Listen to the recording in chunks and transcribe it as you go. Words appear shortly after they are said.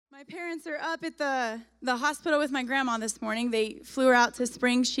My parents are up at the hospital with my grandma this morning. They flew her out to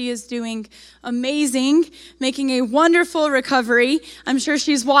Springs. She is doing amazing, making a wonderful recovery. I'm sure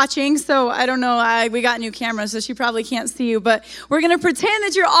she's watching, so I don't know. We got new cameras, so she probably can't see you, but we're going to pretend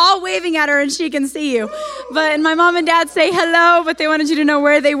that you're all waving at her and she can see you. And my mom and dad say hello, but they wanted you to know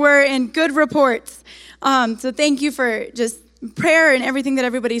where they were and good reports. So thank you for just prayer and everything that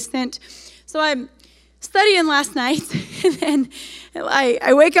everybody sent. So I'm studying last night, and then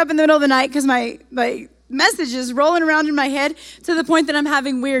I wake up in the middle of the night because my message is rolling around in my head to the point that I'm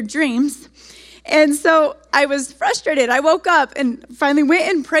having weird dreams. And so I was frustrated. I woke up and finally went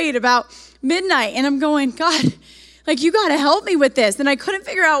and prayed about midnight, and I'm going, God, you got to help me with this. And I couldn't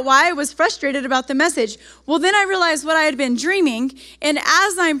figure out why I was frustrated about the message. Well, then I realized what I had been dreaming, and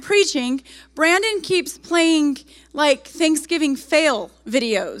as I'm preaching, Brandon keeps playing Thanksgiving fail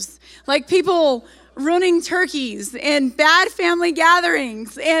videos, people ruining turkeys and bad family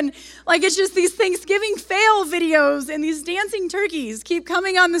gatherings. And it's just these Thanksgiving fail videos, and these dancing turkeys keep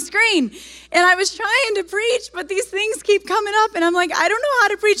coming on the screen. And I was trying to preach, but these things keep coming up. And I'm like, I don't know how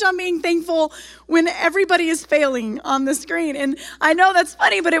to preach on being thankful when everybody is failing on the screen. And I know that's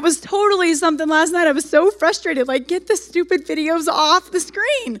funny, but it was totally something last night. I was so frustrated. Get the stupid videos off the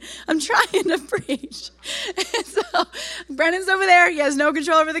screen. I'm trying to preach. And so Brennan's over there. He has no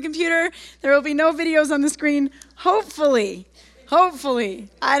control over the computer. There will be no videos on the screen. Hopefully.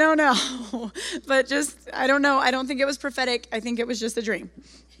 I don't know. But I don't know. I don't think it was prophetic. I think it was just a dream.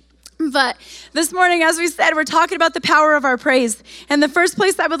 But this morning, as we said, we're talking about the power of our praise. And the first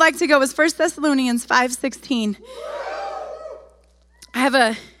place I would like to go is 1 Thessalonians 5:16. I have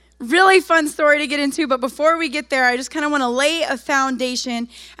a really fun story to get into, but before we get there, I just kind of want to lay a foundation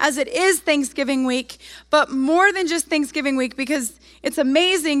as it is Thanksgiving week, but more than just Thanksgiving week, because it's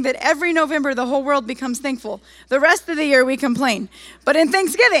amazing that every November the whole world becomes thankful. The rest of the year we complain. But in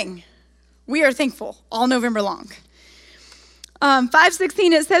Thanksgiving, we are thankful all November long.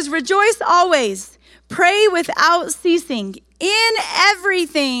 5:16, it says, rejoice always, pray without ceasing, in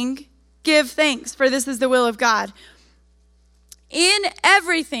everything give thanks, for this is the will of God. In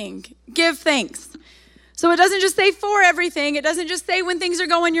everything give thanks. So it doesn't just say for everything. It doesn't just say when things are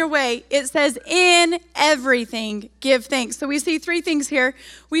going your way. It says in everything give thanks. So we see three things here.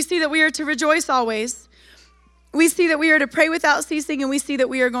 We see that we are to rejoice always. We see that we are to pray without ceasing, and we see that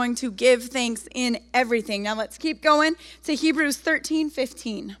we are going to give thanks in everything. Now let's keep going to Hebrews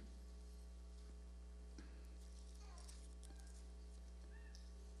 13:15.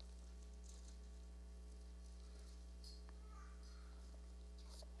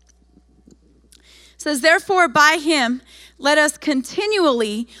 It says, therefore, by him, let us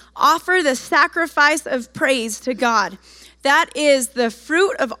continually offer the sacrifice of praise to God. That is the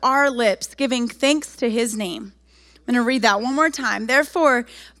fruit of our lips, giving thanks to his name. I'm going to read that one more time. Therefore,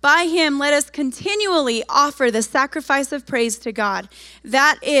 by him, let us continually offer the sacrifice of praise to God.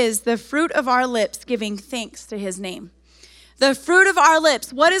 That is the fruit of our lips, giving thanks to his name. The fruit of our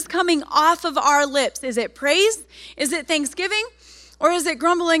lips. What is coming off of our lips? Is it praise? Is it thanksgiving? Or is it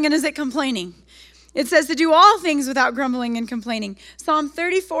grumbling and is it complaining? It says to do all things without grumbling and complaining. Psalm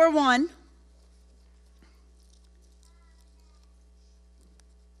 34:1.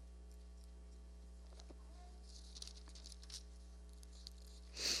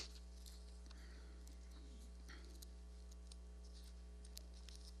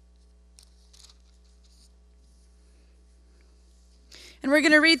 And we're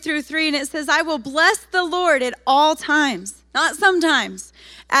going to read through 3, and it says, I will bless the Lord at all times, not sometimes,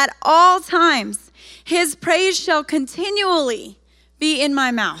 at all times. His praise shall continually be in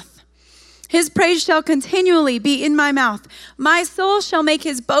my mouth. His praise shall continually be in my mouth. My soul shall make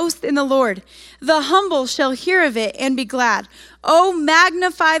his boast in the Lord. The humble shall hear of it and be glad. Oh,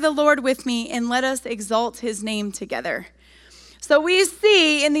 magnify the Lord with me, and let us exalt his name together. So we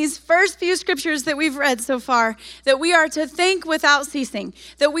see in these first few scriptures that we've read so far that we are to thank without ceasing,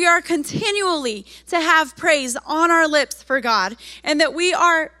 that we are continually to have praise on our lips for God, and that we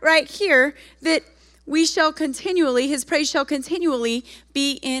are right here that we shall continually, his praise shall continually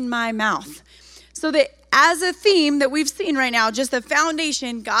be in my mouth. So that as a theme that we've seen right now, just a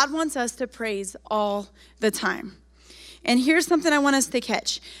foundation, God wants us to praise all the time. And here's something I want us to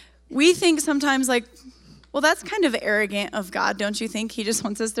catch. We think sometimes well, that's kind of arrogant of God, don't you think? He just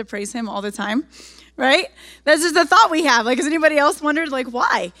wants us to praise him all the time, right? That's just a thought we have. Has anybody else wondered,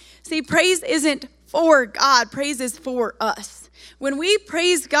 why? See, praise isn't for God. Praise is for us. When we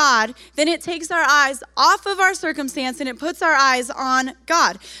praise God, then it takes our eyes off of our circumstance and it puts our eyes on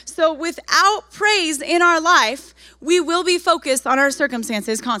God. So without praise in our life, we will be focused on our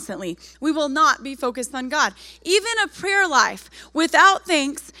circumstances constantly. We will not be focused on God. Even a prayer life without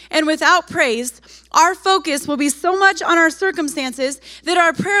thanks and without praise, our focus will be so much on our circumstances that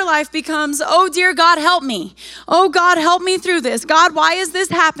our prayer life becomes, oh dear God, help me. Oh God, help me through this. God, why is this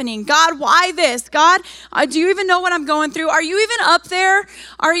happening? God, why this? God, do you even know what I'm going through? Are you even up there?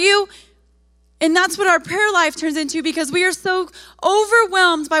 Are you? And that's what our prayer life turns into, because we are so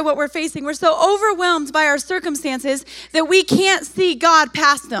overwhelmed by what we're facing. We're so overwhelmed by our circumstances that we can't see God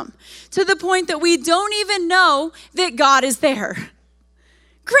past them, to the point that we don't even know that God is there.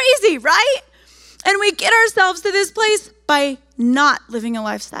 Crazy, right? And we get ourselves to this place by not living a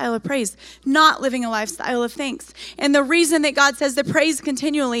lifestyle of praise, not living a lifestyle of thanks. And the reason that God says to praise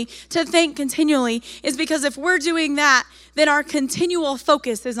continually, to thank continually, is because if we're doing that, then our continual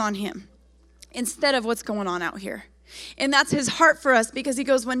focus is on Him instead of what's going on out here. And that's His heart for us, because He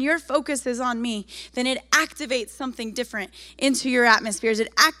goes, when your focus is on me, then it activates something different into your atmospheres.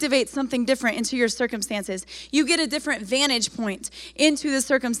 It activates something different into your circumstances. You get a different vantage point into the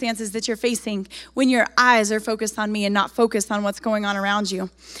circumstances that you're facing when your eyes are focused on me and not focused on what's going on around you.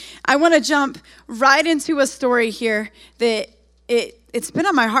 I want to jump right into a story here that it's been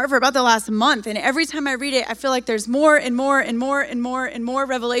on my heart for about the last month. And every time I read it, I feel like there's more and more and more and more and more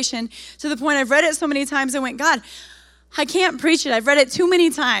revelation, to the point I've read it so many times and went, God, I can't preach it. I've read it too many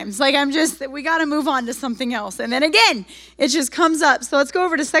times. Like, we got to move on to something else. And then again, it just comes up. So let's go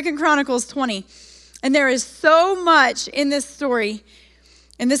over to 2 Chronicles 20. And there is so much in this story.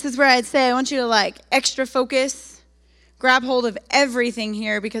 And this is where I'd say I want you to extra focus, grab hold of everything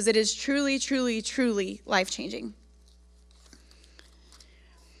here, because it is truly, truly, truly life-changing.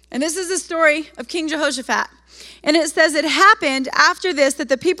 And this is the story of King Jehoshaphat. And it says, it happened after this that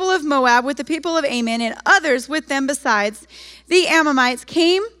the people of Moab with the people of Ammon and others with them besides the Ammonites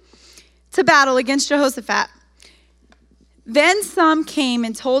came to battle against Jehoshaphat. Then some came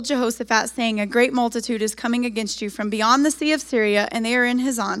and told Jehoshaphat, saying, a great multitude is coming against you from beyond the sea of Syria, and they are in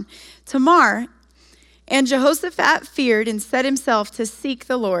Hazan Tamar. And Jehoshaphat feared and set himself to seek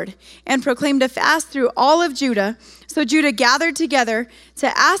the Lord, and proclaimed a fast through all of Judah. So Judah gathered together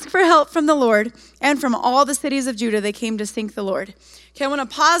to ask for help from the Lord, and from all the cities of Judah they came to seek the Lord. Okay, I want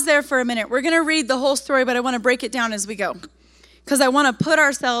to pause there for a minute. We're going to read the whole story, but I want to break it down as we go, because I want to put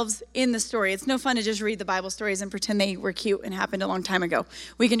ourselves in the story. It's no fun to just read the Bible stories and pretend they were cute and happened a long time ago.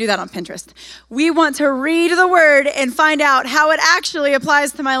 We can do that on Pinterest. We want to read the word and find out how it actually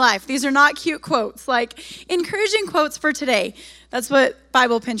applies to my life. These are not cute quotes, like encouraging quotes for today. That's what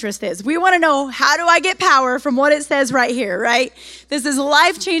Bible Pinterest is. We want to know, how do I get power from what it says right here, right? This is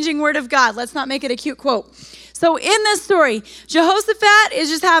life-changing word of God. Let's not make it a cute quote. So in this story, Jehoshaphat is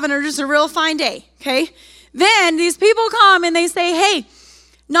just having just a real fine day, okay? Then these people come and they say, hey,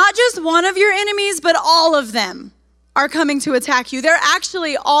 not just one of your enemies, but all of them are coming to attack you. They're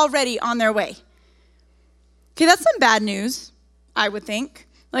actually already on their way. Okay, that's some bad news, I would think.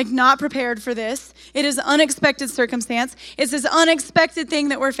 Not prepared for this. It is unexpected circumstance. It's this unexpected thing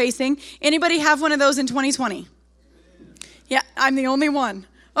that we're facing. Anybody have one of those in 2020? Yeah, I'm the only one.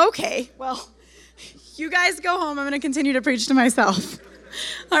 Okay, well, you guys go home. I'm going to continue to preach to myself.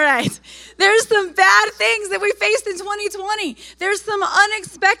 All right. There's some bad things that we faced in 2020. There's some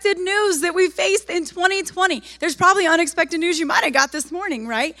unexpected news that we faced in 2020. There's probably unexpected news you might have got this morning,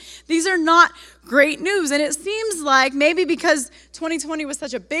 right? These are not great news. And it seems like maybe because 2020 was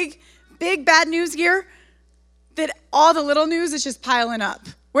such a big bad news year, that all the little news is just piling up.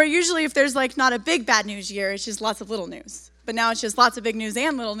 Where usually if there's not a big bad news year, it's just lots of little news. But now it's just lots of big news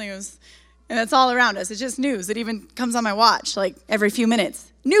and little news. And it's all around us. It's just news. It even comes on my watch every few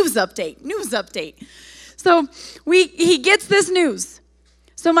minutes. News update, news update. So he gets this news.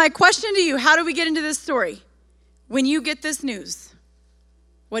 So my question to you, how do we get into this story? When you get this news,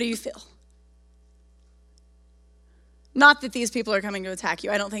 what do you feel? Not that these people are coming to attack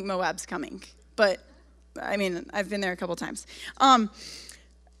you. I don't think Moab's coming. But, I've been there a couple times.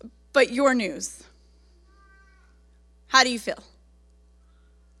 But your news, how do you feel?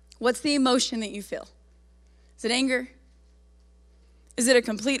 What's the emotion that you feel? Is it anger? Is it a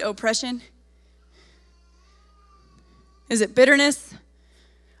complete oppression? Is it bitterness?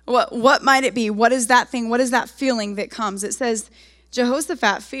 What might it be? What is that thing? What is that feeling that comes? It says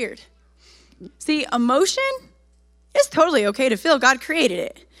Jehoshaphat feared. See, emotion is totally okay to feel. God created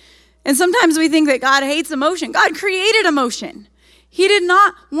it. And sometimes we think that God hates emotion. God created emotion. He did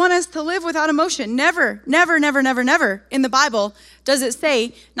not want us to live without emotion. Never, never, never, never, never in the Bible does it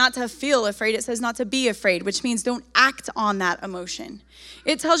say not to feel afraid. It says not to be afraid, which means don't act on that emotion.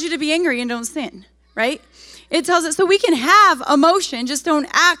 It tells you to be angry and don't sin, right? It tells us so we can have emotion, just don't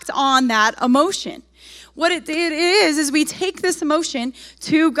act on that emotion. What it is we take this emotion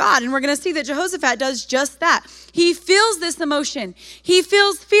to God, and we're going to see that Jehoshaphat does just that. He feels this emotion. He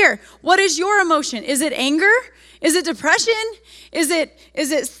feels fear. What is your emotion? Is it anger? Is it depression? Is it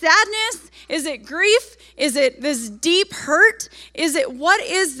sadness? Is it grief? Is it this deep hurt? What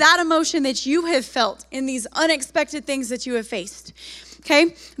is that emotion that you have felt in these unexpected things that you have faced?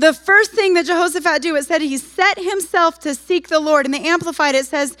 Okay, the first thing that Jehoshaphat did, it said he set himself to seek the Lord. In the Amplified, it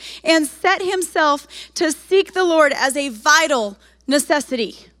says, and set himself to seek the Lord as a vital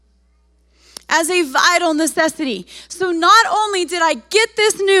necessity. As a vital necessity. So not only did I get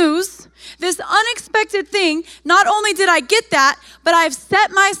this news, this unexpected thing, not only did I get that, but I've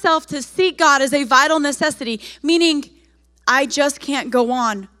set myself to seek God as a vital necessity, meaning I just can't go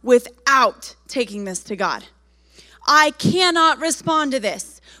on without taking this to God. I cannot respond to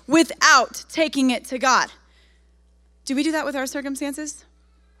this without taking it to God. Do we do that with our circumstances?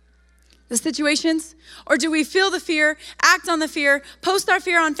 The situations? Or do we feel the fear, act on the fear, post our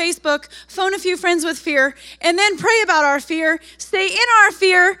fear on Facebook, phone a few friends with fear, and then pray about our fear, stay in our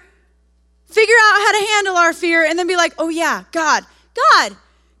fear, figure out how to handle our fear, and then be like, oh yeah, God,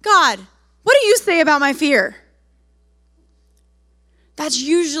 what do you say about my fear? That's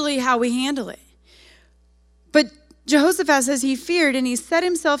usually how we handle it. But Jehoshaphat says he feared and he set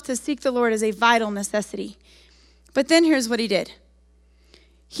himself to seek the Lord as a vital necessity. But then here's what he did.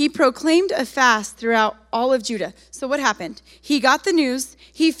 He proclaimed a fast throughout all of Judah. So what happened? He got the news,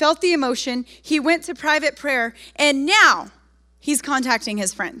 he felt the emotion, he went to private prayer, and now he's contacting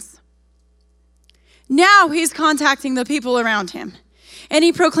his friends. Now he's contacting the people around him. And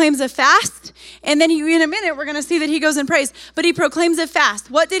he proclaims a fast, and then in a minute we're going to see that he goes and prays. But he proclaims a fast.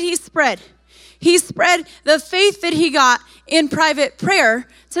 What did he spread? He spread the faith that he got in private prayer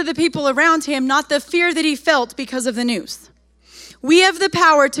to the people around him, not the fear that he felt because of the news. We have the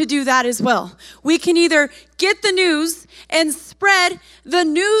power to do that as well. We can either get the news and spread the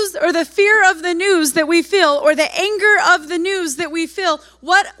news or the fear of the news that we feel or the anger of the news that we feel.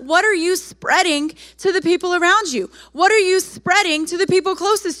 What are you spreading to the people around you? What are you spreading to the people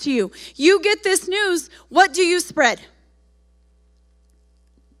closest to you? You get this news, what do you spread?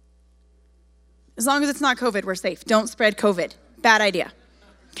 As long as it's not COVID, we're safe. Don't spread COVID. Bad idea.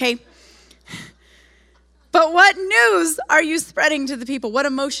 Okay? But what news are you spreading to the people? What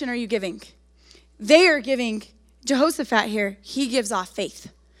emotion are you giving? They are giving, Jehoshaphat here, he gives off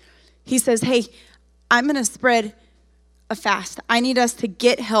faith. He says, hey, I'm going to spread a fast. I need us to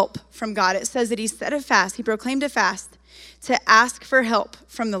get help from God. It says that he set a fast. He proclaimed a fast to ask for help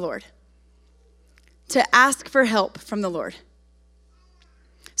from the Lord. To ask for help from the Lord.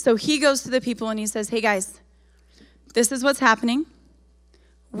 So he goes to the people and he says, hey guys, this is what's happening.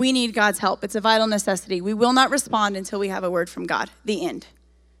 We need God's help. It's a vital necessity. We will not respond until we have a word from God. The end.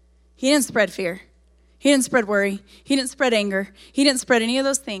 He didn't spread fear. He didn't spread worry. He didn't spread anger. He didn't spread any of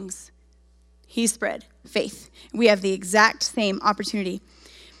those things. He spread faith. We have the exact same opportunity.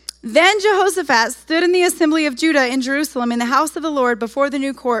 Then Jehoshaphat stood in the assembly of Judah in Jerusalem in the house of the Lord before the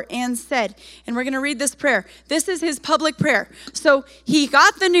new court and said, and we're going to read this prayer. This is his public prayer. So he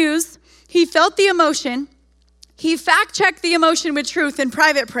got the news. He felt the emotion. He fact-checked the emotion with truth in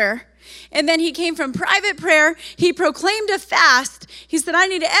private prayer. And then he came from private prayer. He proclaimed a fast. He said, I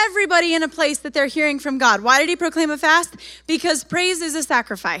need everybody in a place that they're hearing from God. Why did he proclaim a fast? Because praise is a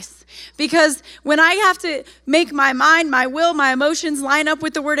sacrifice. Because when I have to make my mind, my will, my emotions line up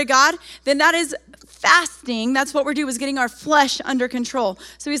with the word of God, then that is fasting. That's what we're doing, is getting our flesh under control.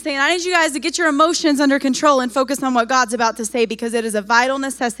 So he's saying, I need you guys to get your emotions under control and focus on what God's about to say, because it is a vital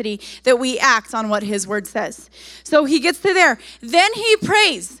necessity that we act on what his word says. So he gets to there. Then he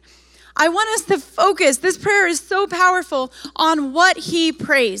prays. I want us to focus. This prayer is so powerful on what he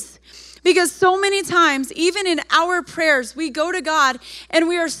prays. Because so many times, even in our prayers, we go to God and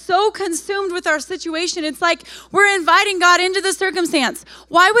we are so consumed with our situation. It's like we're inviting God into the circumstance.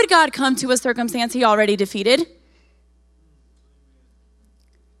 Why would God come to a circumstance he already defeated?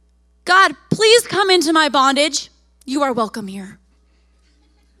 God, please come into my bondage. You are welcome here.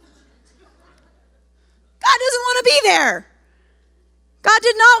 God doesn't want to be there. God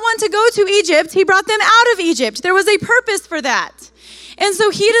did not want to go to Egypt. He brought them out of Egypt. There was a purpose for that. And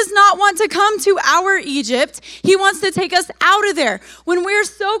so he does not want to come to our Egypt. He wants to take us out of there. When we're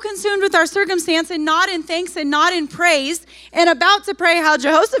so consumed with our circumstance and not in thanks and not in praise and about to pray how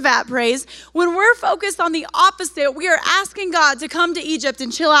Jehoshaphat prays, when we're focused on the opposite, we are asking God to come to Egypt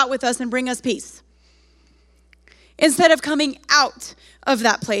and chill out with us and bring us peace. Instead of coming out of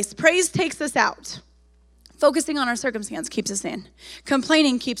that place, praise takes us out. Focusing on our circumstance keeps us in.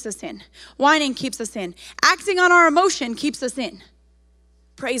 Complaining keeps us in. Whining keeps us in. Acting on our emotion keeps us in.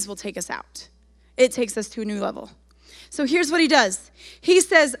 Praise will take us out. It takes us to a new level. So here's what he does. He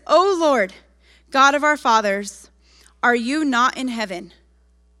says, "O Lord, God of our fathers, are you not in heaven?"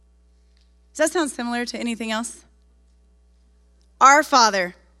 Does that sound similar to anything else? Our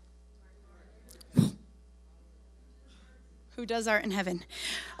Father, who does art in heaven.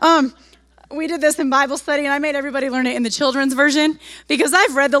 We did this in Bible study, and I made everybody learn it in the children's version because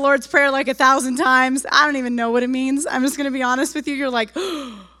I've read the Lord's Prayer like 1,000 times. I don't even know what it means. I'm just going to be honest with you. You're like,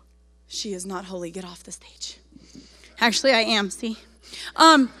 oh, she is not holy. Get off the stage. Actually, I am. See?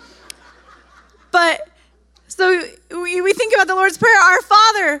 But so we think about the Lord's Prayer. Our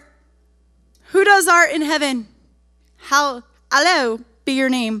Father, who does art in heaven, hallowed be your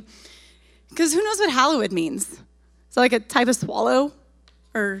name. Because who knows what hallowed means? Is that like a type of swallow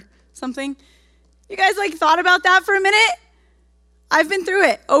or something? You guys thought about that for a minute? I've been through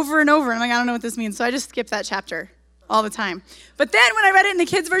it over and over. I'm like, I don't know what this means. So I just skip that chapter all the time. But then when I read it in the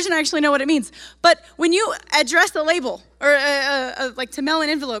kids version, I actually know what it means. But when you address a label or to mail an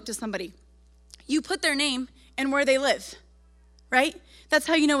envelope to somebody, you put their name and where they live, right? That's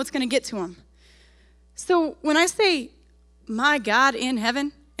how you know what's going to get to them. So when I say, my God in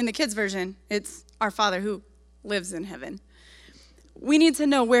heaven, in the kids version, it's our Father who lives in heaven. We need to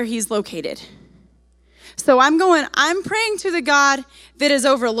know where he's located. So I'm praying to the God that is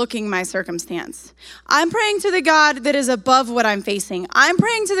overlooking my circumstance. I'm praying to the God that is above what I'm facing. I'm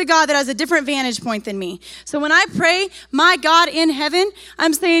praying to the God that has a different vantage point than me. So when I pray, my God in heaven,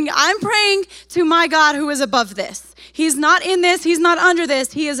 I'm saying I'm praying to my God who is above this. He's not in this. He's not under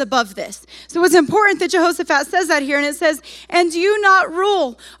this. He is above this. So it's important that Jehoshaphat says that here. And it says, "And do you not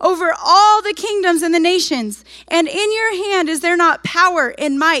rule over all the kingdoms and the nations? And in your hand is there not power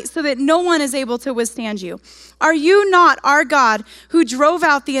and might so that no one is able to withstand you? Are you not our God who drove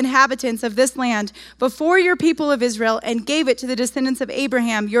out the inhabitants of this land before your people of Israel and gave it to the descendants of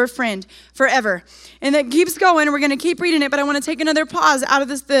Abraham, your friend, forever?" And that keeps going. We're going to keep reading it, but I want to take another pause out of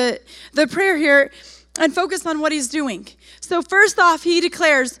the prayer here and focus on what he's doing. So first off, he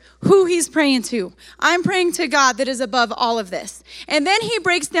declares who he's praying to. I'm praying to God that is above all of this. And then he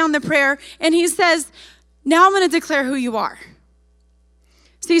breaks down the prayer and he says, now I'm going to declare who you are.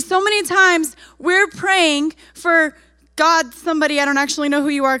 See, so many times we're praying for God, somebody, I don't actually know who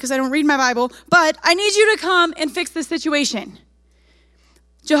you are because I don't read my Bible, but I need you to come and fix the situation.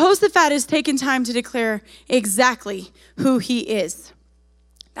 Jehoshaphat has taken time to declare exactly who he is.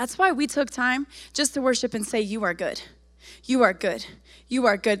 That's why we took time just to worship and say, you are good. You are good. You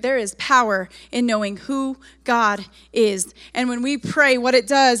are good. There is power in knowing who God is. And when we pray, what it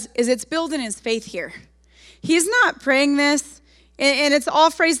does is it's building his faith here. He's not praying this, and it's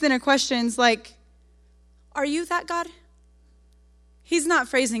all phrased in a questions like, are you that God? He's not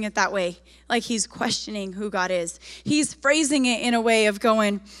phrasing it that way, like he's questioning who God is. He's phrasing it in a way of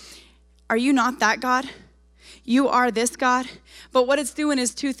going, are you not that God? You are this God. But what it's doing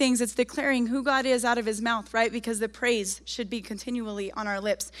is two things. It's declaring who God is out of his mouth, right? Because the praise should be continually on our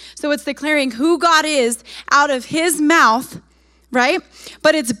lips. So it's declaring who God is out of his mouth, right?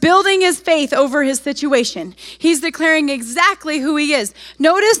 But it's building his faith over his situation. He's declaring exactly who he is.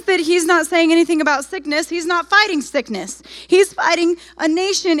 Notice that he's not saying anything about sickness. He's not fighting sickness. He's fighting a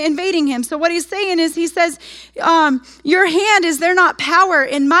nation invading him. So what he's saying is, he says, your hand, is there not power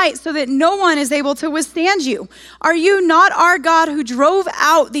and might so that no one is able to withstand you? Are you not our God who drove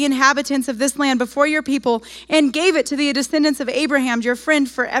out the inhabitants of this land before your people and gave it to the descendants of Abraham, your friend,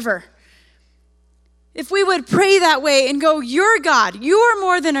 forever? If we would pray that way and go, you're God, you are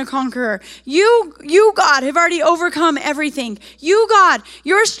more than a conqueror. You, God, have already overcome everything. You, God,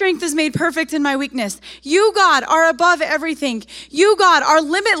 your strength is made perfect in my weakness. You, God, are above everything. You, God, are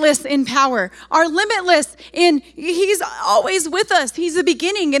limitless in power, are limitless in, he's always with us. He's the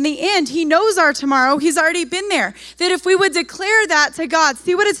beginning and the end. He knows our tomorrow. He's already been there. That if we would declare that to God,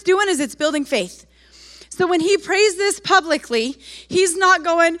 see what it's doing is it's building faith. So when he prays this publicly, he's not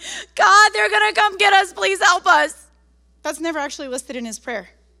going, God, they're going to come get us. Please help us. That's never actually listed in his prayer.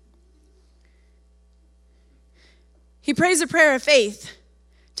 He prays a prayer of faith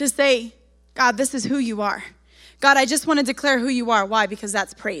to say, God, this is who you are. God, I just want to declare who you are. Why? Because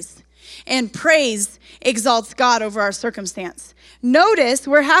that's praise. And praise exalts God over our circumstance. Notice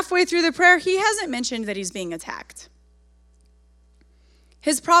we're halfway through the prayer. He hasn't mentioned that he's being attacked.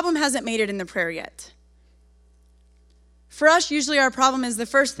 His problem hasn't made it in the prayer yet. For us, usually our problem is the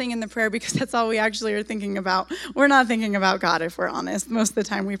first thing in the prayer because that's all we actually are thinking about. We're not thinking about God, if we're honest. Most of the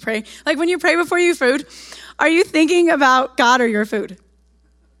time we pray. Like when you pray before you food, are you thinking about God or your food?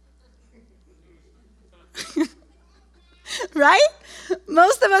 Right?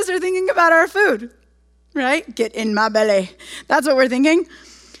 Most of us are thinking about our food, right? Get in my belly. That's what we're thinking.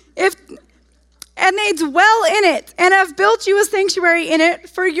 And they dwell in it and have built you a sanctuary in it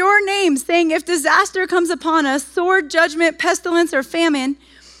for your name, saying, if disaster comes upon us, sword, judgment, pestilence, or famine,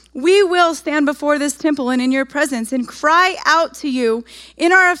 we will stand before this temple and in your presence and cry out to you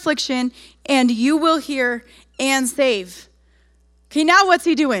in our affliction, and you will hear and save. Okay, now what's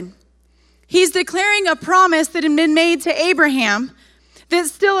he doing? He's declaring a promise that had been made to Abraham that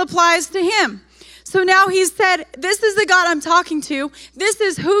still applies to him. So now he's said, this is the God I'm talking to. This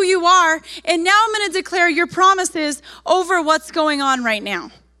is who you are. And now I'm going to declare your promises over what's going on right now.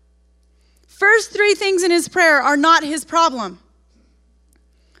 First three things in his prayer are not his problem.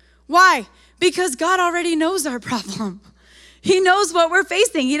 Why? Because God already knows our problem. He knows what we're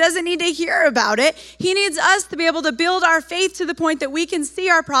facing. He doesn't need to hear about it. He needs us to be able to build our faith to the point that we can see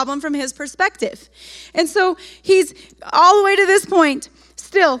our problem from his perspective. And so he's all the way to this point,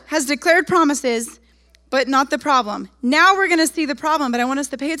 still has declared promises, but not the problem. Now we're going to see the problem, but I want us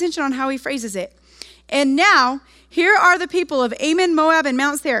to pay attention on how he phrases it. And now, here are the people of Ammon, Moab, and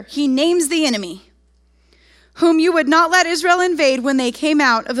Mount Seir. He names the enemy, whom you would not let Israel invade when they came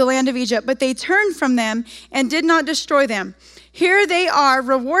out of the land of Egypt, but they turned from them and did not destroy them. Here they are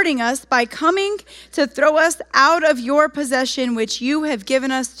rewarding us by coming to throw us out of your possession, which you have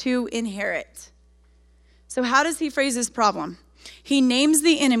given us to inherit. So how does he phrase this problem? He names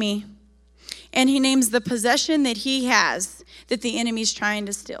the enemy, and he names the possession that he has that the enemy's trying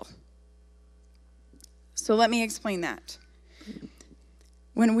to steal. So let me explain that.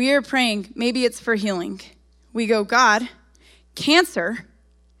 When we are praying, maybe it's for healing. We go, God, cancer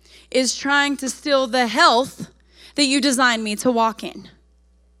is trying to steal the health that you designed me to walk in.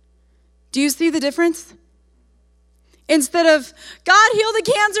 Do you see the difference? Instead of, God, heal the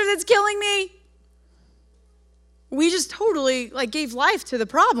cancer that's killing me, we just totally gave life to the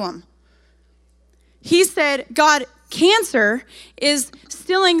problem. He said, God, cancer is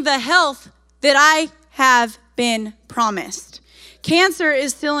stealing the health that I have been promised. Cancer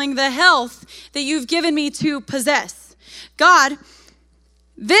is stealing the health that you've given me to possess. God,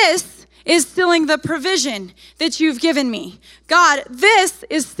 this is stealing the provision that you've given me. God, this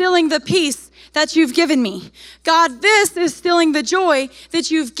is stealing the peace that you've given me. God, this is stealing the joy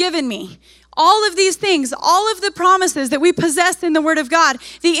that you've given me. All of these things, all of the promises that we possess in the Word of God,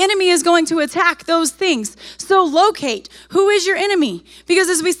 the enemy is going to attack those things. So locate, who is your enemy? Because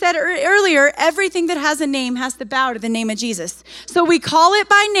as we said earlier, everything that has a name has to bow to the name of Jesus. So we call it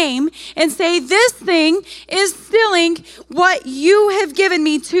by name and say, this thing is stealing what you have given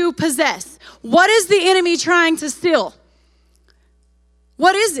me to possess. What is the enemy trying to steal?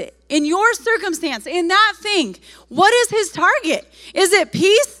 What is it? In your circumstance, in that thing, what is his target? Is it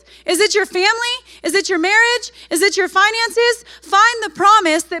peace? Is it your family? Is it your marriage? Is it your finances? Find the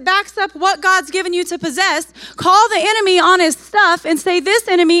promise that backs up what God's given you to possess. Call the enemy on his stuff and say, this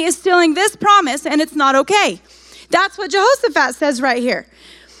enemy is stealing this promise and it's not okay. That's what Jehoshaphat says right here.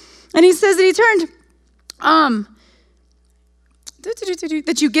 And he says that he turned,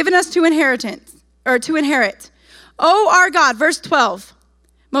 that you've given us to inheritance, or to inherit. Oh, our God, verse 12,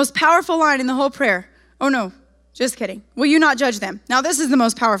 most powerful line in the whole prayer. Oh no. Just kidding. Will you not judge them? Now, this is the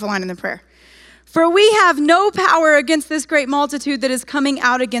most powerful line in the prayer. For we have no power against this great multitude that is coming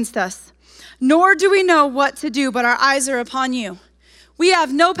out against us, nor do we know what to do, but our eyes are upon you. We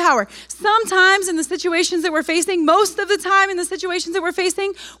have no power. Sometimes in the situations that we're facing, most of the time in the situations that we're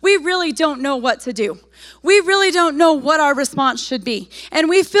facing, we really don't know what to do. We really don't know what our response should be. And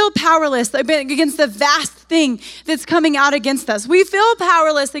we feel powerless against the vast thing that's coming out against us. We feel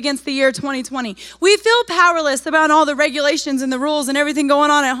powerless against the year 2020. We feel powerless about all the regulations and the rules and everything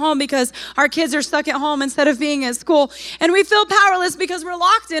going on at home because our kids are stuck at home instead of being at school. And we feel powerless because we're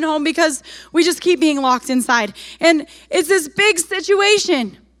locked in home because we just keep being locked inside. And it's this big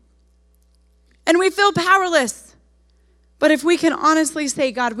situation. And we feel powerless. But if we can honestly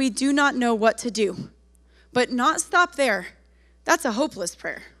say, God, we do not know what to do, but not stop there, that's a hopeless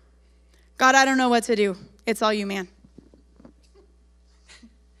prayer. God, I don't know what to do. It's all you, man.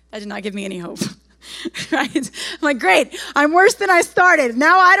 That did not give me any hope. right? I'm like, great, I'm worse than I started.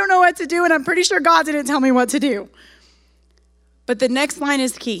 Now I don't know what to do, and I'm pretty sure God didn't tell me what to do. But the next line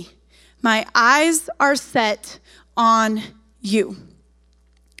is key. My eyes are set on you.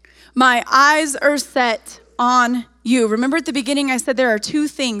 My eyes are set on you. Remember at the beginning I said there are two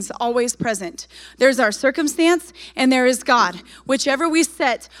things always present. There's our circumstance and there is God. Whichever we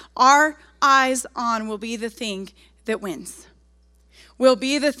set our eyes on will be the thing that wins. Will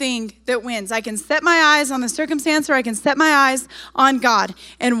be the thing that wins. I can set my eyes on the circumstance or I can set my eyes on God.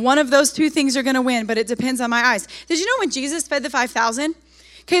 And one of those two things are going to win, but it depends on my eyes. Did you know when Jesus fed the 5,000?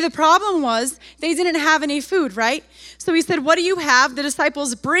 Okay, the problem was they didn't have any food, right? So he said, what do you have? The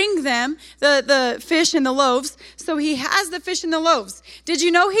disciples bring them the fish and the loaves. So he has the fish and the loaves. Did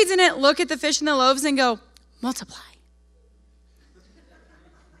you know he didn't look at the fish and the loaves and go, multiply?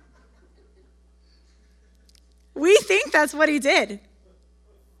 We think that's what he did.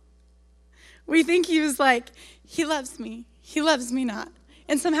 We think he was like, he loves me not.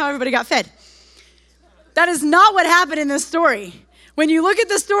 And somehow everybody got fed. That is not what happened in this story. When you look at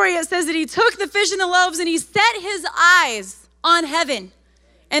the story, it says that he took the fish and the loaves and he set his eyes on heaven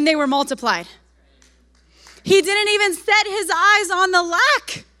and they were multiplied. He didn't even set his eyes on the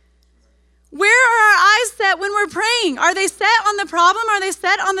lack. Where are our eyes set when we're praying? Are they set on the problem? Are they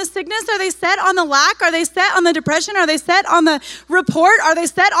set on the sickness? Are they set on the lack? Are they set on the depression? Are they set on the report? Are they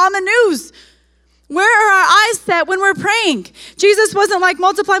set on the news? Where are our eyes set when we're praying? Jesus wasn't like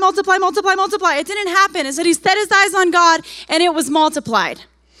multiply, multiply, multiply, multiply. It didn't happen. It said he set his eyes on God and it was multiplied.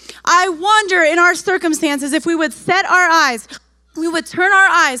 I wonder in our circumstances if we would set our eyes, we would turn our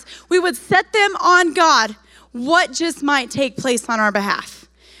eyes, we would set them on God, what just might take place on our behalf.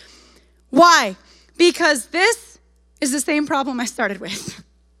 Why? Because this is the same problem I started with.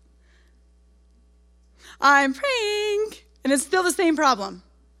 I'm praying and it's still the same problem.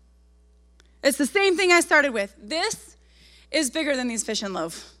 It's the same thing I started with. This is bigger than these fish and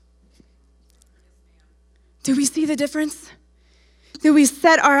loaf. Do we see the difference? Do we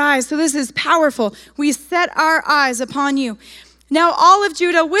set our eyes? So this is powerful. We set our eyes upon you. Now all of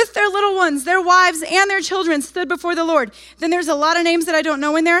Judah with their little ones, their wives and their children stood before the Lord. Then there's a lot of names that I don't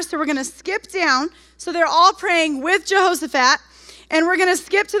know in there, so we're going to skip down. So they're all praying with Jehoshaphat, and we're going to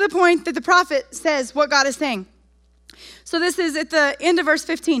skip to the point that the prophet says what God is saying. So this is at the end of verse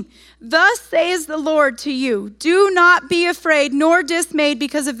 15. Thus says the Lord to you, do not be afraid nor dismayed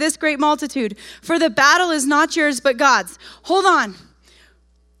because of this great multitude, for the battle is not yours but God's. Hold on.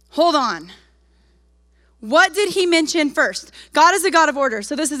 What did he mention first? God is a God of order,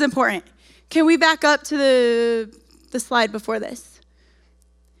 so this is important. Can we back up to the slide before this?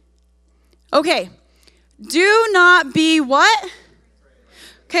 Okay. Do not be what?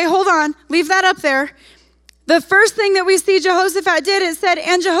 Okay, hold on. Leave that up there. The first thing that we see Jehoshaphat did, it said,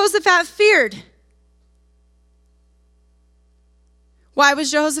 and Jehoshaphat feared. Why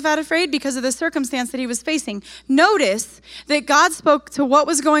was Jehoshaphat afraid? Because of the circumstance that he was facing. Notice that God spoke to what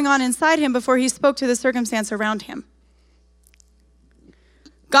was going on inside him before he spoke to the circumstance around him.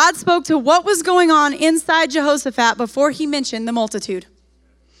 God spoke to what was going on inside Jehoshaphat before he mentioned the multitude.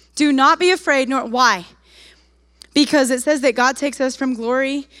 Do not be afraid, nor why? Because it says that God takes us from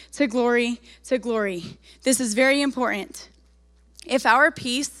glory to glory to glory. This is very important. If our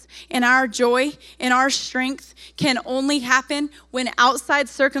peace and our joy and our strength can only happen when outside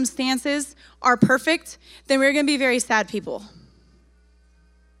circumstances are perfect, then we're going to be very sad people.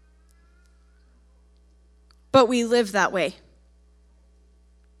 But we live that way.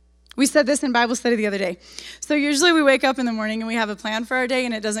 We said this in Bible study the other day. So usually we wake up in the morning and we have a plan for our day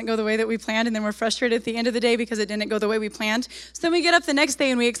and it doesn't go the way that we planned, and then we're frustrated at the end of the day because it didn't go the way we planned. So then we get up the next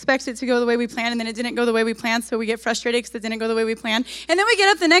day and we expect it to go the way we planned, and then it didn't go the way we planned, so we get frustrated because it didn't go the way we planned. And then we get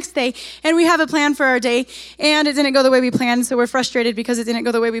up the next day and we have a plan for our day and it didn't go the way we planned, so we're frustrated because it didn't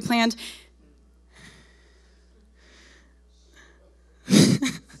go the way we planned.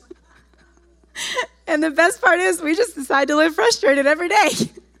 And the best part is we just decide to live frustrated every day.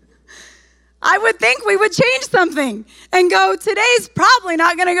 I would think we would change something and go, today's probably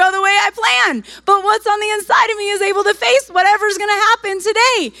not going to go the way I planned, but what's on the inside of me is able to face whatever's going to happen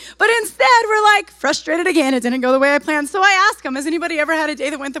today. But instead, we're like, frustrated again. It didn't go the way I planned. So I ask them, has anybody ever had a day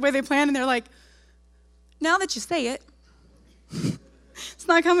that went the way they planned? And they're like, now that you say it, it's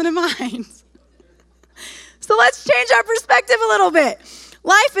not coming to mind. So let's change our perspective a little bit.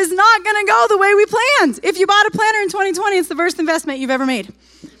 Life is not going to go the way we planned. If you bought a planner in 2020, it's the worst investment you've ever made.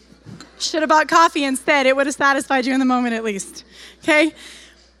 Should have bought coffee instead. It would have satisfied you in the moment at least. Okay?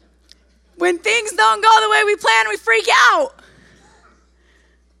 When things don't go the way we plan, we freak out.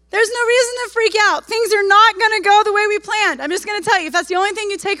 There's no reason to freak out. Things are not going to go the way we planned. I'm just going to tell you, if that's the only thing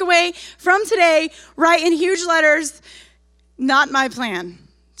you take away from today, write in huge letters, not my plan.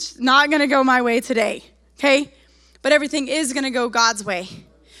 It's not going to go my way today, okay? But everything is going to go God's way.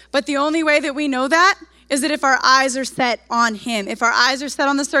 But the only way that we know that is that if our eyes are set on him, if our eyes are set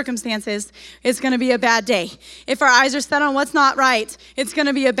on the circumstances, it's going to be a bad day. If our eyes are set on what's not right, it's going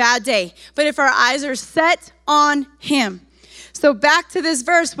to be a bad day. But if our eyes are set on him. So back to this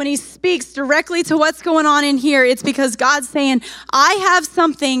verse, when he speaks directly to what's going on in here, it's because God's saying, I have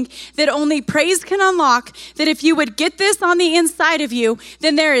something that only praise can unlock, that if you would get this on the inside of you,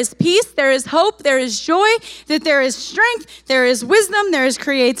 then there is peace, there is hope, there is joy, that there is strength, there is wisdom, there is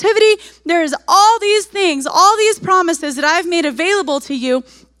creativity, there is all these things, all these promises that I've made available to you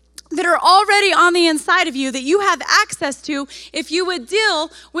that are already on the inside of you that you have access to if you would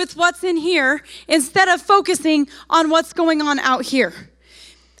deal with what's in here instead of focusing on what's going on out here.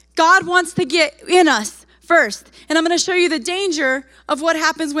 God wants to get in us first. And I'm going to show you the danger of what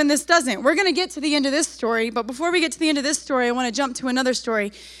happens when this doesn't. We're going to get to the end of this story, but before we get to the end of this story, I want to jump to another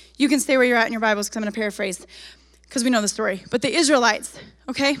story. You can stay where you're at in your Bibles because I'm going to paraphrase because we know the story. But the Israelites,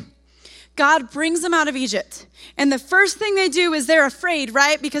 okay? God brings them out of Egypt. And the first thing they do is they're afraid,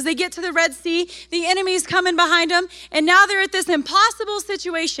 right? Because they get to the Red Sea, the enemy's coming behind them, and now they're at this impossible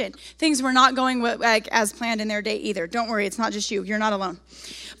situation. Things were not going like as planned in their day either. Don't worry, it's not just you. You're not alone.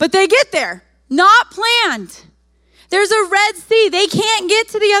 But they get there, not planned. There's a Red Sea. They can't get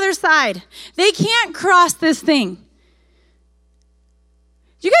to the other side. They can't cross this thing.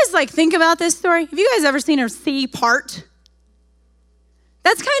 Do you guys think about this story? Have you guys ever seen a sea part?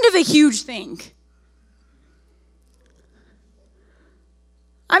 That's kind of a huge thing.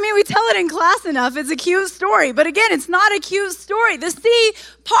 I mean, we tell it in class enough. It's a cute story. But again, it's not a cute story. The sea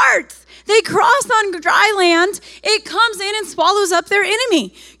parts. They cross on dry land. It comes in and swallows up their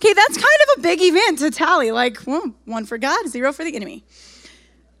enemy. Okay, that's kind of a big event to tally. One for God, 0 for the enemy.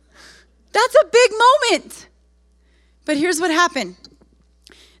 That's a big moment. But here's what happened.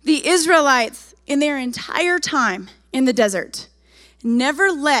 The Israelites, in their entire time in the desert,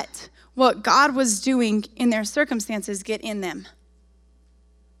 never let what God was doing in their circumstances get in them.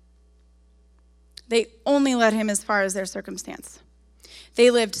 They only let him as far as their circumstance. They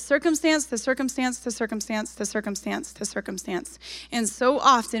lived circumstance to circumstance to circumstance to circumstance to circumstance. And so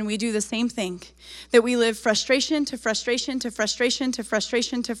often we do the same thing, that we live frustration to frustration to frustration to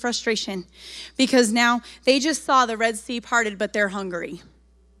frustration to frustration, because now they just saw the Red Sea parted, but they're hungry.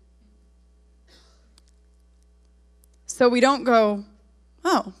 So we don't go,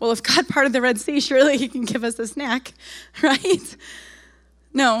 oh, well, if God parted the Red Sea, surely he can give us a snack, right?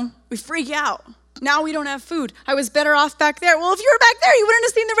 No, we freak out. Now we don't have food. I was better off back there. Well, if you were back there, you wouldn't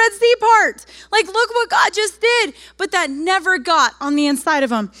have seen the Red Sea part. Look what God just did. But that never got on the inside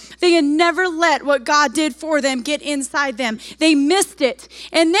of them. They had never let what God did for them get inside them. They missed it.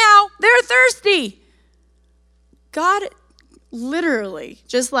 And now they're thirsty. God literally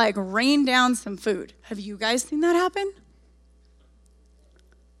just rained down some food. Have you guys seen that happen?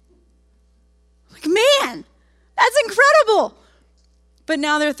 Man, that's incredible. But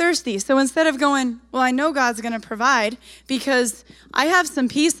now they're thirsty. So instead of going, well, I know God's going to provide because I have some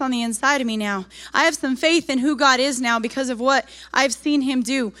peace on the inside of me now. I have some faith in who God is now because of what I've seen him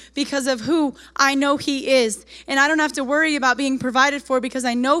do, because of who I know he is. And I don't have to worry about being provided for because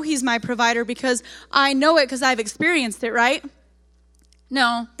I know he's my provider, because I know it because I've experienced it, right?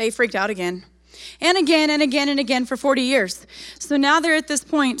 No, they freaked out again. And again and again and again for 40 years. So now they're at this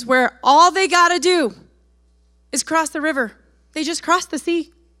point where all they got to do is cross the river. They just crossed the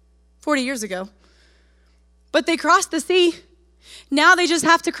sea 40 years ago. But they crossed the sea. Now they just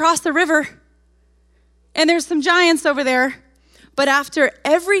have to cross the river. And there's some giants over there. But after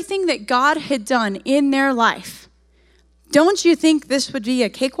everything that God had done in their life, don't you think this would be a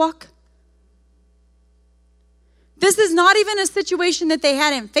cakewalk? This is not even a situation that they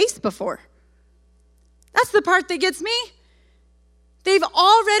hadn't faced before. That's the part that gets me. They've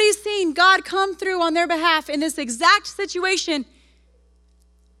already seen God come through on their behalf in this exact situation,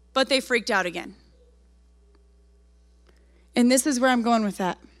 but they freaked out again. And this is where I'm going with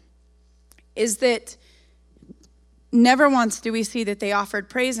that, is that never once do we see that they offered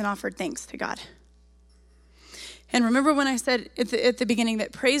praise and offered thanks to God. And remember when I said at the beginning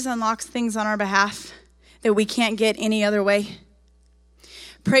that praise unlocks things on our behalf that we can't get any other way?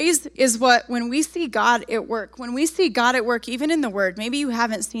 Praise is when we see God at work, even in the Word, maybe you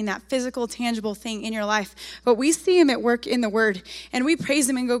haven't seen that physical, tangible thing in your life, but we see him at work in the Word, and we praise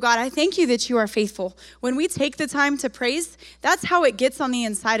him and go, God, I thank you that you are faithful. When we take the time to praise, that's how it gets on the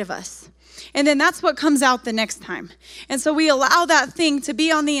inside of us. And then that's what comes out the next time. And so we allow that thing to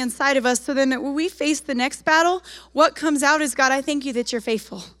be on the inside of us. So then when we face the next battle, what comes out is, God, I thank you that you're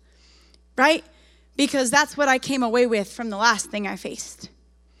faithful, right? Because that's what I came away with from the last thing I faced.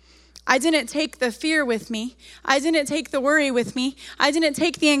 I didn't take the fear with me. I didn't take the worry with me. I didn't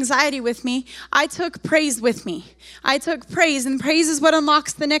take the anxiety with me. I took praise with me. I took praise, and praise is what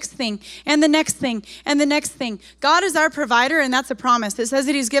unlocks the next thing and the next thing and the next thing. God is our provider, and that's a promise. It says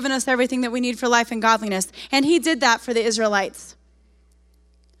that he's given us everything that we need for life and godliness, and he did that for the Israelites.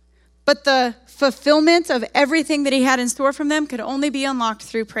 But the fulfillment of everything that he had in store from them could only be unlocked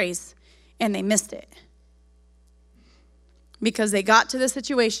through praise, and they missed it. Because they got to the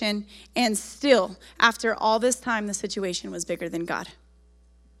situation, and still, after all this time, the situation was bigger than God.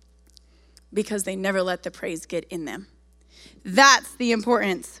 Because they never let the praise get in them. That's the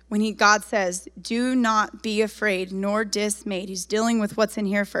importance when God says, do not be afraid nor dismayed. He's dealing with what's in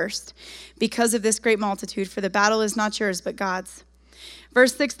here first. Because of this great multitude, for the battle is not yours, but God's.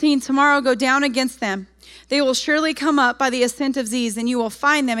 Verse 16, tomorrow go down against them. They will surely come up by the ascent of Ziz, and you will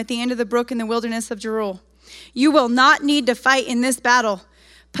find them at the end of the brook in the wilderness of Jeruel. You will not need to fight in this battle.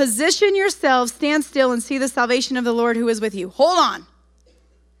 Position yourselves, stand still, and see the salvation of the Lord who is with you. Hold on.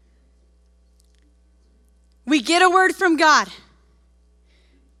 We get a word from God.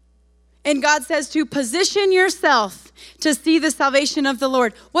 And God says to position yourself to see the salvation of the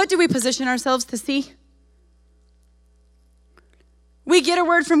Lord. What do we position ourselves to see? We get a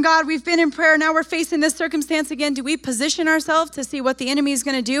word from God. We've been in prayer. Now we're facing this circumstance again. Do we position ourselves to see what the enemy is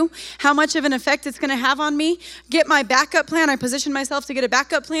going to do? How much of an effect it's going to have on me? Get my backup plan. I position myself to get a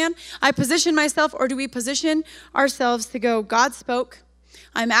backup plan. I position myself, or do we position ourselves to go, God spoke.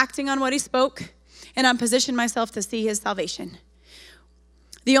 I'm acting on what he spoke, and I'm positioning myself to see his salvation.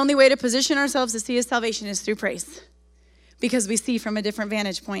 The only way to position ourselves to see his salvation is through praise, because we see from a different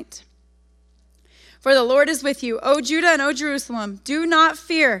vantage point. For the Lord is with you, O Judah and O Jerusalem. Do not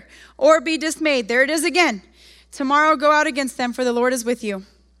fear or be dismayed. There it is again. Tomorrow go out against them, for the Lord is with you.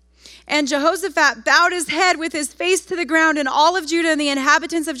 And Jehoshaphat bowed his head with his face to the ground, and all of Judah and the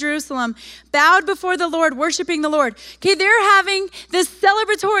inhabitants of Jerusalem bowed before the Lord, worshiping the Lord. Okay, they're having this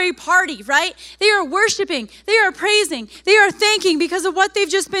celebratory party, right? They are worshiping, they are praising, they are thanking because of what they've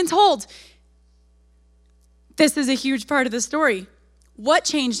just been told. This is a huge part of the story. What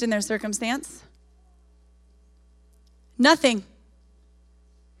changed in their circumstance? Nothing.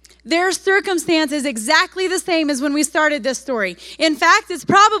 Their circumstance is exactly the same as when we started this story. In fact, it's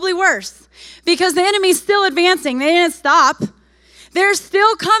probably worse because the enemy's still advancing. They didn't stop. They're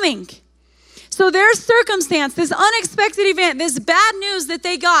still coming. So their circumstance, this unexpected event, this bad news that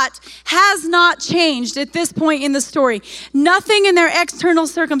they got has not changed at this point in the story. Nothing in their external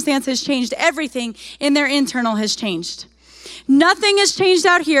circumstance has changed. Everything in their internal has changed. Nothing has changed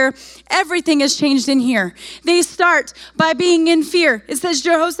out here. Everything has changed in here. They start by being in fear. It says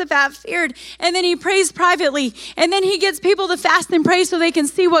Jehoshaphat feared, and then he prays privately, and then he gets people to fast and pray so they can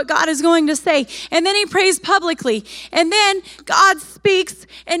see what God is going to say, and then he prays publicly, and then God speaks,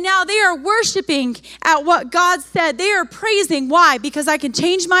 and now they are worshiping at what God said. They are praising. Why? Because I can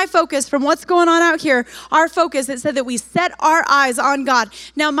change my focus from what's going on out here. Our focus, it said that we set our eyes on God.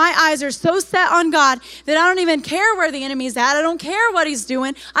 Now my eyes are so set on God that I don't even care where the enemy's at. I don't care what he's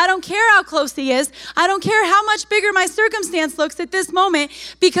doing. I don't care how close he is. I don't care how much bigger my circumstance looks at this moment,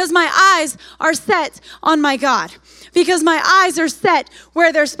 because my eyes are set on my God. Because my eyes are set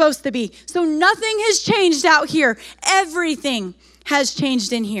where they're supposed to be. So nothing has changed out here. Everything has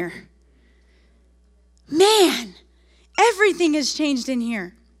changed in here. Man, everything has changed in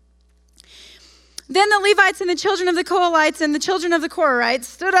here. Then the Levites and the children of the Kohathites and the children of the Korahites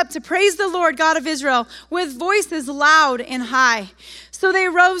stood up to praise the Lord God of Israel with voices loud and high. So they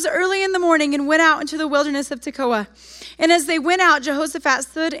rose early in the morning and went out into the wilderness of Tekoa. And as they went out, Jehoshaphat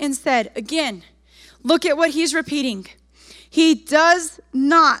stood and said, again, look at what he's repeating. He does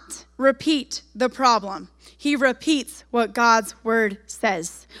not repeat the problem. He repeats what God's word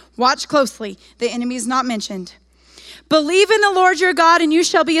says. Watch closely. The enemy is not mentioned. Believe in the Lord your God, and you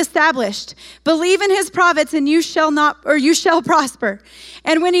shall be established. Believe in his prophets, and you shall prosper.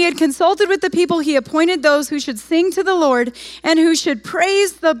 And when he had consulted with the people, he appointed those who should sing to the Lord and who should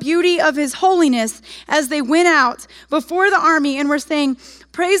praise the beauty of his holiness as they went out before the army and were saying,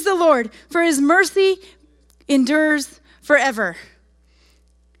 praise the Lord, for his mercy endures forever.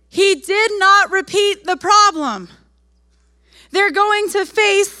 He did not repeat the problem. They're going to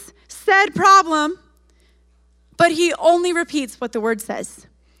face said problem, but he only repeats what the word says.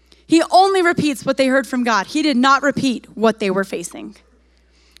 He only repeats what they heard from God. He did not repeat what they were facing.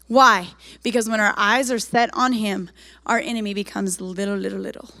 Why? Because when our eyes are set on him, our enemy becomes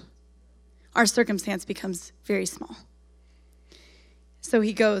little. our circumstance becomes very small. So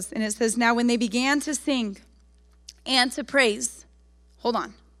he goes, and it says, now when they began to sing and to praise, hold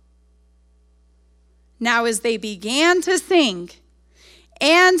on. Now as they began to sing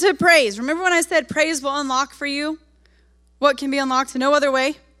and to praise, remember when I said praise will unlock for you what can be unlocked no other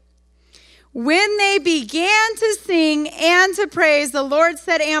way? When they began to sing and to praise, the Lord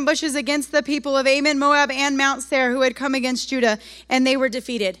set ambushes against the people of Ammon, Moab, and Mount Seir who had come against Judah, and they were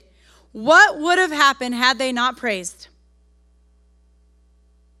defeated. What would have happened had they not praised?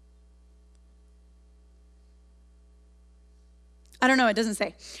 I don't know, it doesn't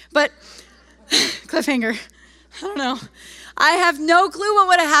say. But cliffhanger, I don't know. I have no clue what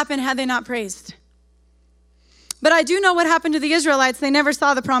would have happened had they not praised. But I do know what happened to the Israelites. They never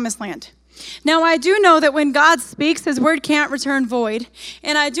saw the promised land. Now, I do know that when God speaks, his word can't return void.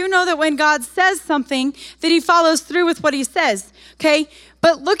 And I do know that when God says something, that he follows through with what he says. Okay?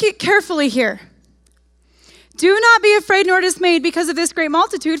 But look at carefully here. Do not be afraid nor dismayed because of this great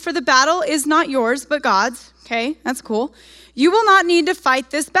multitude, for the battle is not yours, but God's. Okay? That's cool. You will not need to fight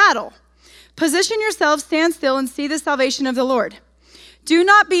this battle. Position yourselves, stand still, and see the salvation of the Lord. Do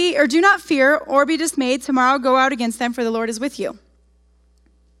not fear or be dismayed. Tomorrow go out against them, for the Lord is with you.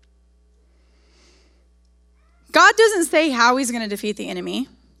 God doesn't say how he's going to defeat the enemy.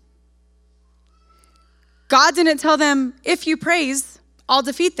 God didn't tell them, if you praise, I'll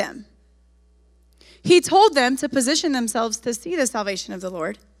defeat them. He told them to position themselves to see the salvation of the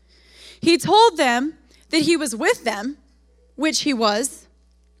Lord. He told them that he was with them, which he was,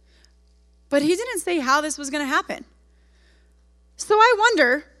 but he didn't say how this was going to happen. So I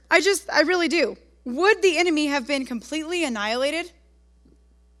wonder, I really do, would the enemy have been completely annihilated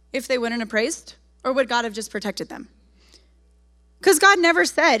if they wouldn't have praised? Or would God have just protected them? Because God never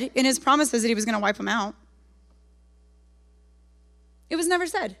said in his promises that he was going to wipe them out. It was never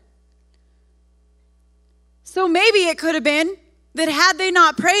said. So maybe it could have been that had they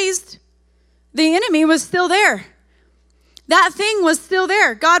not praised, the enemy was still there. That thing was still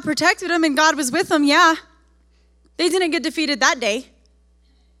there. God protected them and God was with them, yeah. They didn't get defeated that day.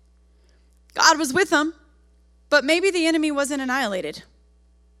 God was with them, but maybe the enemy wasn't annihilated.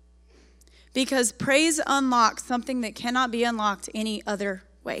 Because praise unlocks something that cannot be unlocked any other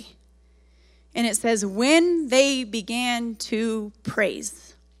way. And it says, when they began to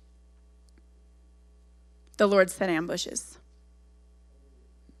praise, the Lord set ambushes.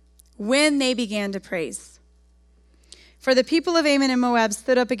 When they began to praise. For the people of Ammon and Moab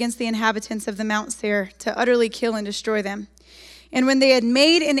stood up against the inhabitants of the Mount Seir to utterly kill and destroy them. And when they had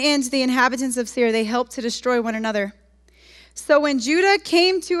made an end to the inhabitants of Seir, they helped to destroy one another. So when Judah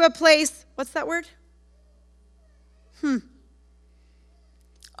came to a place, what's that word?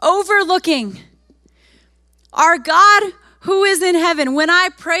 Overlooking. Our God who is in heaven. When I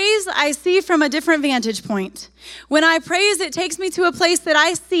praise, I see from a different vantage point. When I praise, it takes me to a place that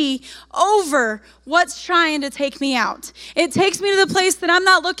I see over what's trying to take me out. It takes me to the place that I'm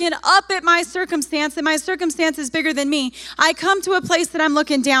not looking up at my circumstance, and my circumstance is bigger than me. I come to a place that I'm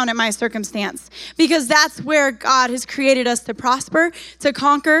looking down at my circumstance, because that's where God has created us to prosper, to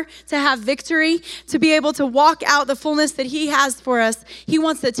conquer, to have victory, to be able to walk out the fullness that he has for us. He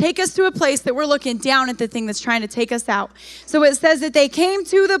wants to take us to a place that we're looking down at the thing that's trying to take us out. So it says that they came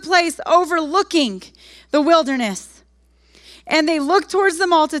to the place overlooking the wilderness. And they looked towards the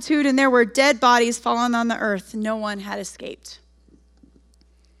multitude, and there were dead bodies fallen on the earth. No one had escaped.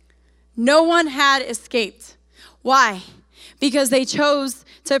 No one had escaped. Why? Because they chose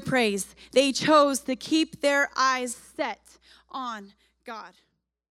to praise. They chose to keep their eyes set on God.